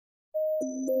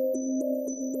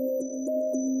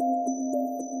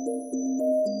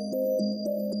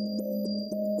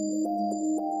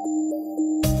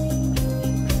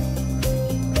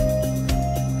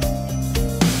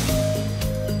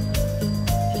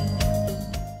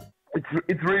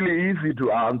It's really easy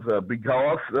to answer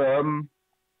because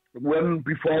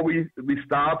before we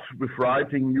start with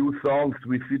writing new songs,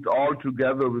 we sit all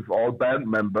together with all band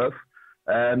members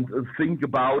and think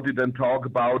about it and talk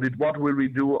about it. What will we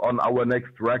do on our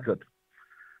next record?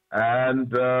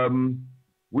 And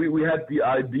we had the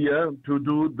idea to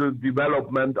do the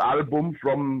development album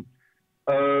from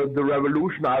the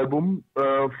Revolution album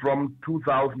from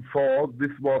 2004.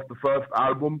 This was the first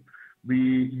album.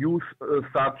 We use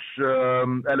such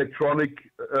electronic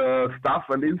stuff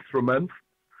and instruments,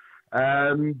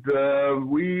 and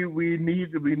we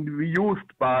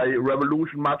used by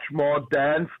Revolution much more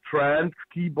dance, trance,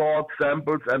 keyboard,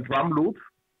 samples, and drum loops.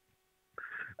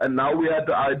 And now we had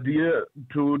the idea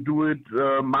to do it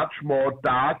much more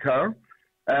darker,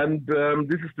 and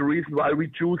this is the reason why we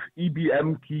choose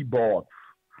EBM keyboards.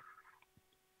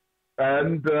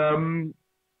 And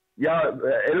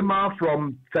Elmar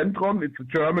from Zentron, it's a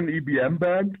German EBM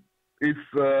band, is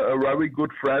a very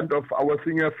good friend of our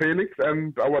singer Felix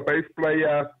and our bass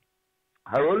player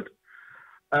Harold.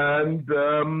 And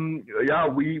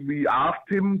we asked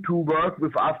him to work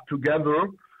with us together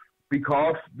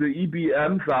because the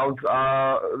EBM sounds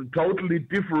are totally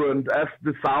different as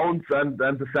the sounds and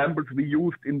the samples we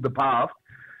used in the past.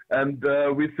 And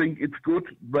we think it's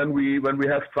good when we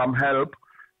have some help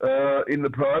in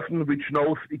a person which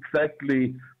knows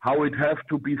exactly how it has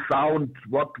to be sound,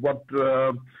 what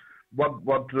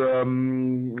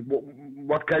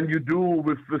can you do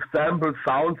with the sample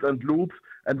sounds and loops,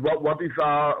 and what is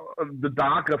the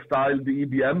darker style, the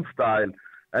EBM style.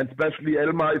 And especially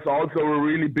Elmar is also a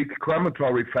really big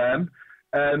Crematory fan,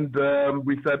 and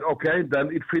we said, okay, then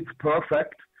it fits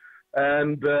perfect,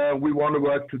 and we want to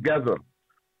work together.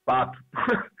 But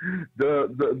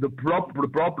the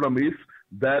problem is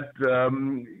that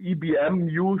EBM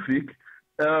music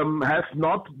has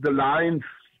not the lines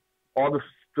or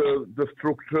the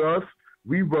structures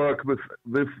we work with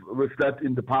that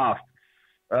in the past.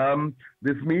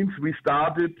 This means we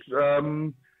started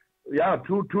 2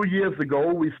 years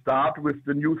ago. We start with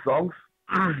the new songs.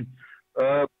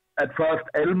 At first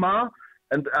Elmar,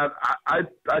 and I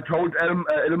told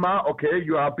Elmar, okay,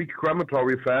 you are a big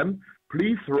Crematory fan.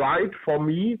 Please write for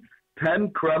me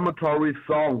 10 Crematory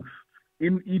songs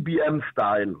in EBM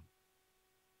style.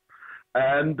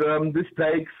 And this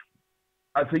takes,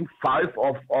 I think, 5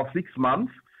 or 6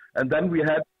 months. And then we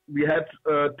had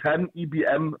 10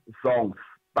 EBM songs,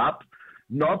 but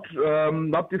not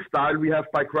the style we have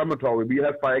by Crematory. We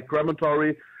have by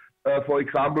Crematory, for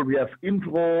example, we have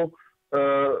intro,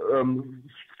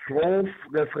 strophe,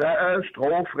 refrain,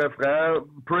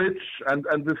 bridge,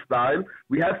 and this style.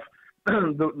 We have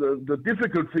the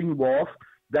difficult thing was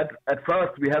that at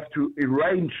first we have to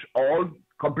arrange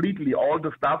completely all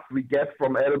the stuff we get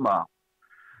from Elmar.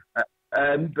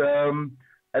 And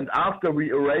after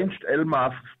we arranged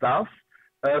Elmar's stuff,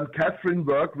 Catherine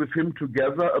worked with him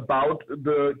together about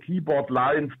the keyboard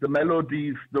lines, the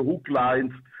melodies, the hook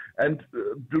lines, and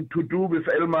to do with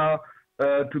Elmar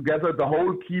together the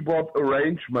whole keyboard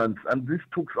arrangements. And this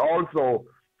took also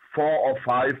 4 or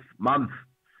 5 months.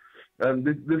 And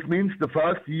this means the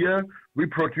first year we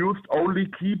produced only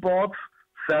keyboards,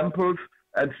 samples,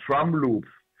 and drum loops.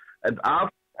 And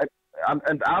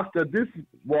after this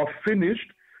was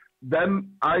finished,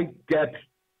 then I get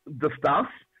the stuff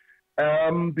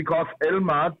because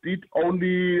Elmar did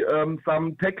only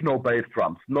some techno bass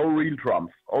drums, no real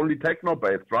drums, only techno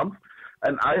bass drums.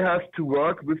 And I have to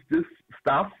work with this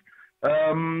stuff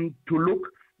to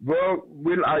look where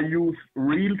will I use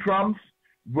real drums,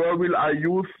 where will I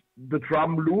use the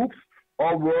drum loops,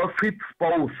 or where fits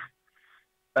both.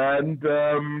 And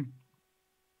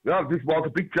this was a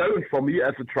big challenge for me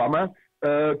as a drummer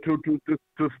to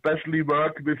especially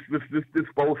work with this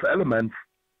both elements.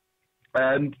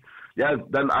 And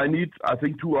then I need, I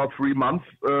think, 2 or 3 months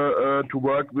to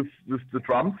work with the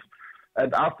drums.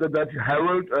 And after that,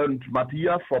 Harold and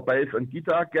Matthias for bass and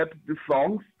guitar get the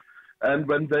songs. And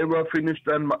when they were finished,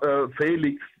 then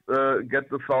Felix get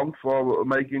the songs for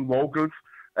making vocals,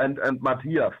 and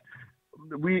Matthias.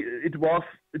 It was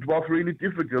really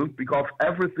difficult because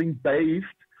everything based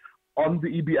on the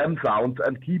EBM sounds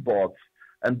and keyboards.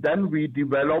 And then we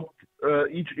developed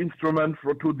each instrument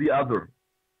to the other.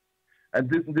 And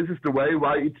this is the way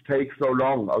why it takes so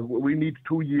long. We need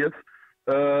 2 years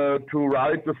to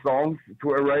write the songs,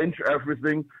 to arrange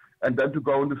everything, and then to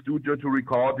go in the studio to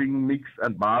recording, mix,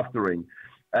 and mastering.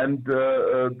 And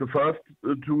the first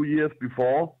 2 years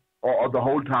before, or the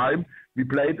whole time, we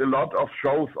played a lot of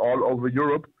shows all over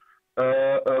Europe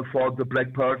for the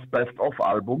Black Pearl's Best Of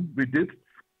album we did.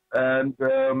 And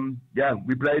yeah,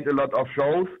 we played a lot of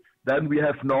shows. Then we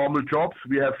have normal jobs,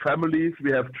 we have families,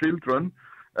 we have children.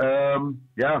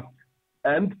 Yeah,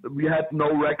 and we had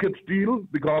no record deal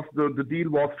because the deal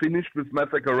was finished with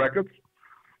Massacre Records.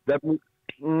 That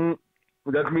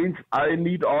means I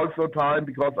need also time,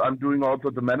 because I'm doing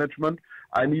also the management.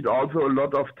 I need also a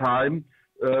lot of time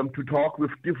to talk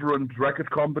with different record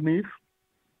companies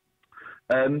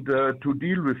and to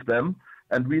deal with them.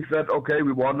 And we said, okay,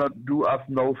 we want to do us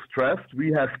no stress.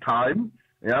 We have time,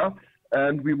 yeah,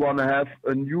 and we want to have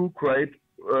a new great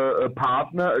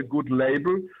partner, a good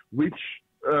label, which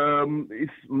is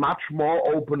much more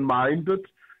open-minded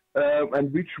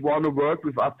and which want to work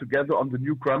with us together on the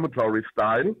new Crematory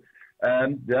style.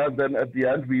 And yeah, then at the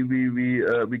end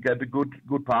we get a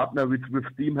good partner with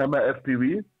Steamhammer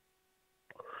FPV.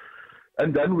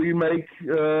 And then we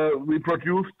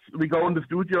go in the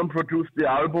studio and produce the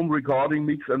album, recording,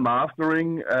 mix and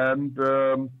mastering, and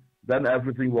then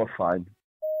everything was fine.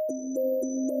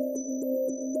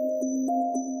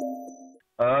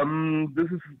 This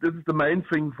is the main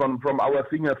thing from our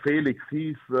singer Felix.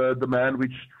 He's the man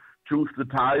which choose the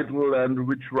title and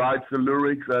which writes the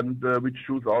lyrics and which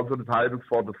choose also the titles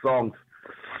for the songs.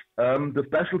 The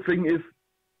special thing is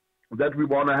that we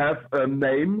want to have a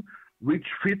name which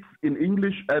fits in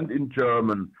English and in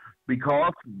German,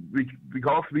 because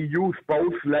we use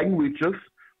both languages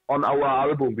on our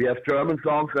album. We have German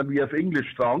songs and we have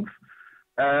English songs,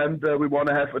 and we want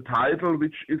to have a title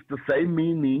which is the same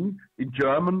meaning in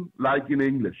German like in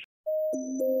English.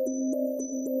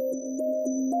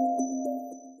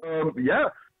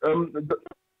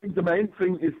 The main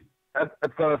thing is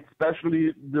at first,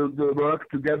 especially the work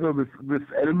together with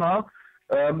Elmar.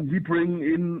 He bring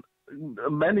in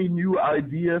many new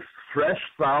ideas, fresh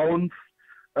sounds,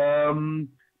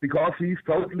 because he's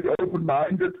totally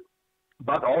open-minded,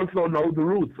 but also know the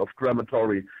roots of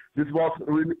Crematory. This was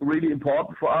really, really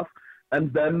important for us.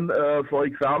 And then, for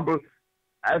example,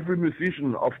 every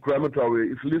musician of Crematory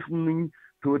is listening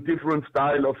to a different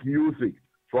style of music.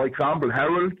 For example,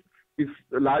 Harold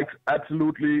likes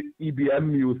absolutely EBM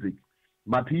music.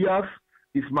 Matthias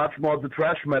is much more the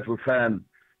thrash metal fan.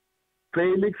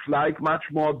 Felix like much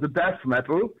more the death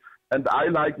metal, and I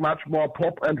like much more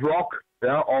pop and rock,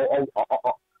 yeah, or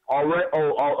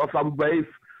some waves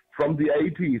from the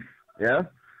 80s, yeah,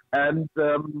 and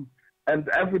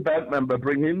every band member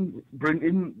bring in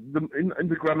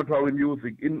the Crematory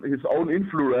music in his own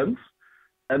influence,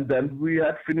 and then we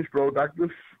had finished product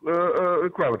with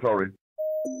Crematory.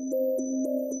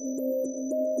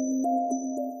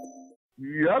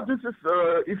 Yeah, this is,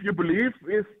 if you believe,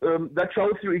 that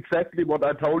shows you exactly what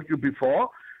I told you before.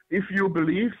 If you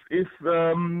believe is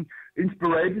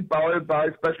inspired by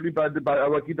especially by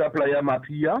our guitar player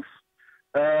Matthias,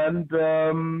 and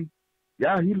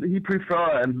yeah, he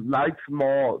prefer and likes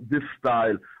more this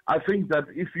style. I think that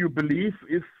If You Believe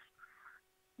is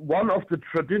one of the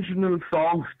traditional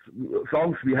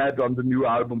songs we had on the new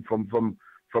album from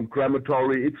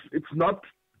Crematory. It's not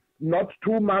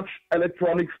too much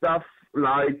electronic stuff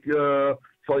like,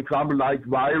 for example, like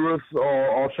Virus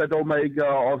or Shadowmaker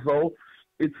or so.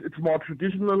 It's more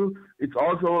traditional. It's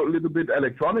also a little bit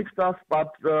electronic stuff,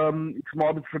 but it's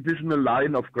more the traditional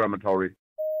line of Crematory.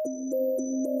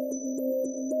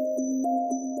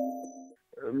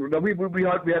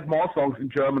 We had more songs in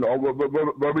German, or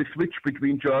where we switch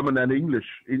between German and English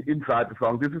inside the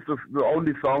song. This is the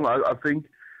only song I think.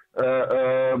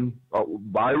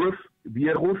 Virus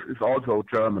is also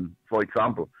German, for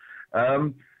example.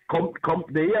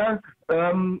 Kommt näher,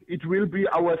 it will be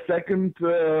our second,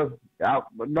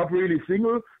 not really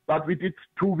single, but we did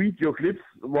 2 video clips,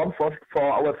 one for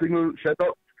our single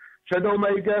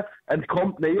Shadowmaker, and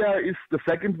Kommt näher is the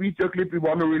second video clip we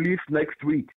want to release next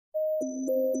week.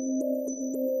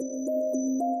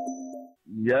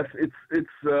 Yes,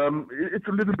 it's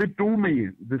a little bit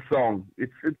doomy, this song.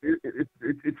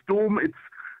 It's doom.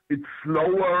 It's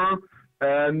slower,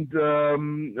 and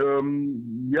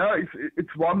yeah,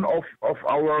 it's one of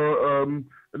our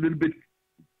a little bit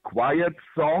quiet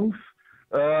songs,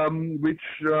 which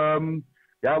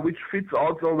fits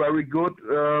also very good.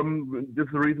 This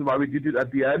is the reason why we did it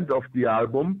at the end of the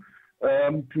album,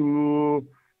 to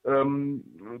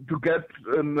get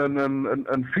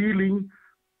a feeling.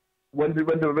 When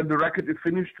the record is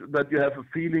finished, that you have a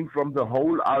feeling from the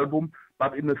whole album,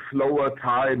 but in a slower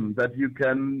time, that you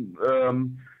can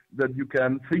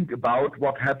think about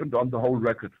what happened on the whole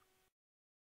record.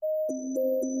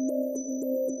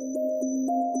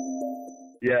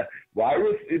 Yeah,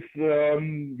 Virus is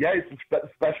it's a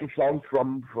special song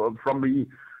from me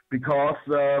because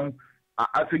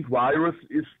I think Virus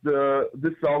is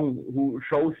this song who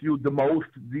shows you the most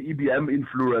the EBM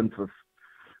influences.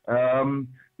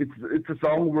 It's a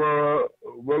song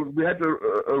where we had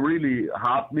a really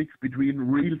hard mix between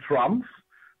real drums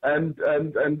and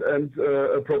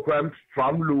programmed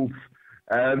drum loops,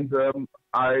 and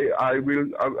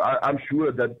I'm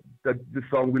sure that this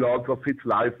song will also fit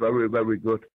live very, very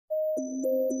good.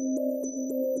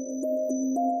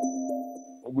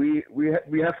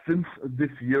 We have since this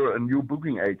year a new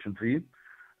booking agency,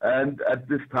 and at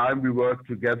this time we work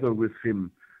together with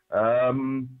him.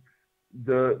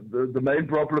 The main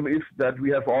problem is that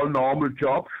we have all normal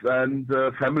jobs and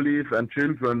families and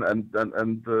children, and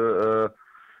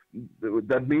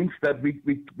that means that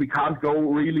we can't go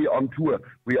really on tour.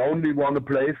 We only want to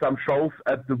play some shows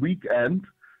at the weekend,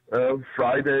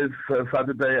 Fridays,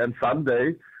 Saturday and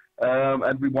Sunday,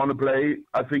 and we want to play,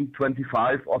 I think,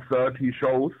 25 or 30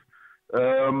 shows.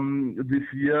 This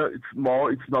year it's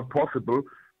not possible,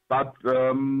 but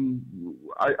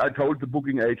I told the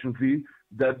booking agency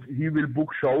that he will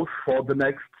book shows for the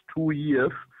next 2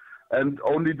 years, and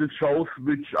only the shows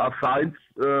which are signed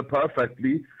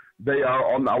perfectly, they are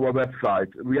on our website.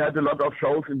 We had a lot of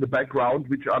shows in the background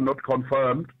which are not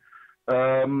confirmed,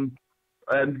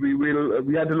 and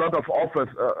we had a lot of offers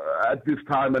at this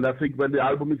time, and I think when the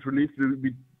album is released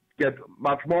we get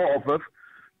much more offers,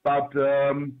 but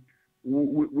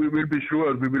we will be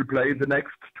sure we will play the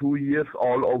next 2 years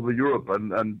all over Europe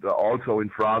and also in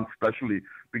France, especially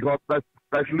because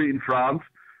especially in France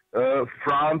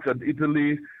and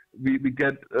Italy, we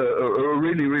get a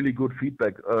really, really good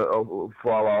feedback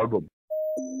for our album.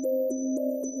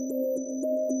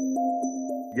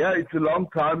 Yeah, it's a long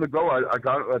time ago.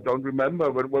 I don't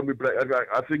remember when we played.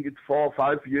 I think it's 4 or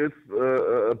 5 years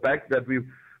back that we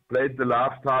played the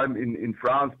last time in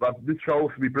France. But these shows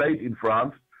we played in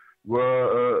France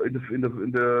were in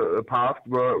the past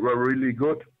were really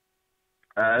good,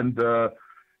 and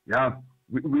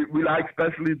we like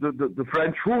especially the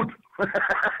French food.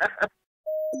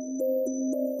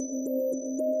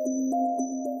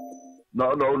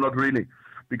 No, not really.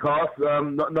 Because,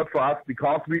 not for us,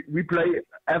 because we play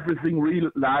everything real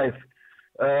live.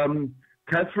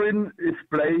 Catherine is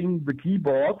playing the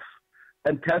keyboards,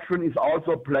 and Catherine is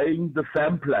also playing the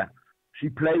sampler. She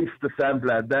plays the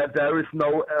sampler. There is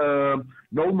no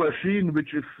machine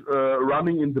which is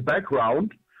running in the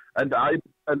background, and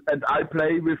I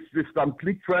play with some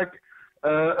click track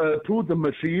to the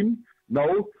machine.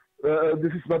 No,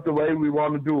 this is not the way we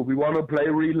want to do. We want to play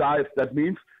real live. That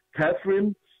means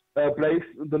Catherine plays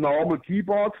the normal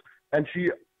keyboards, and she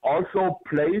also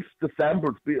plays the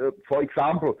samples. For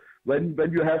example, when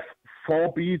you have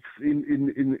 4 beats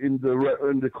in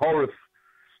the chorus,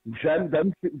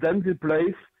 then she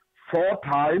plays 4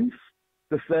 times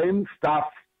the same stuff.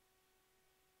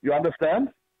 You understand?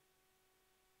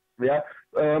 Yeah.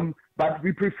 But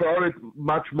we prefer it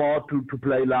much more to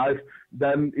play live.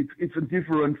 Then it's a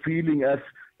different feeling as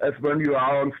when you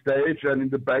are on stage and in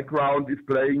the background is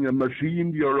playing a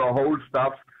machine, your whole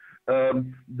stuff.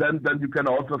 Then you can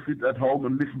also sit at home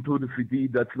and listen to the CD.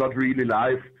 That's not really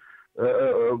live.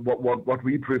 What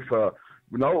we prefer.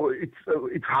 You know,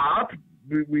 it's hard.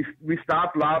 We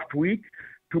start last week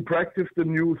to practice the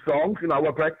new songs in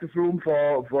our practice room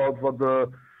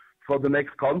for the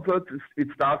next concert. It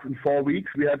starts in 4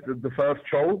 weeks. We had the first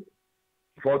show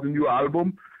for the new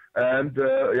album, and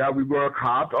we work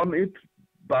hard on it,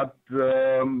 but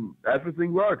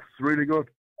everything works really good.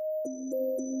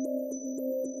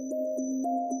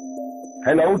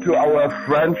 Hello to our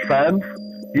French fans.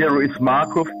 Here is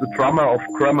Marcus, the drummer of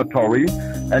CREMATORY,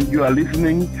 and you are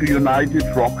listening to United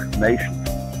Rock Nation.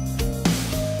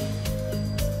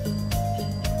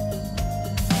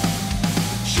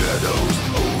 Shadows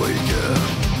awaken.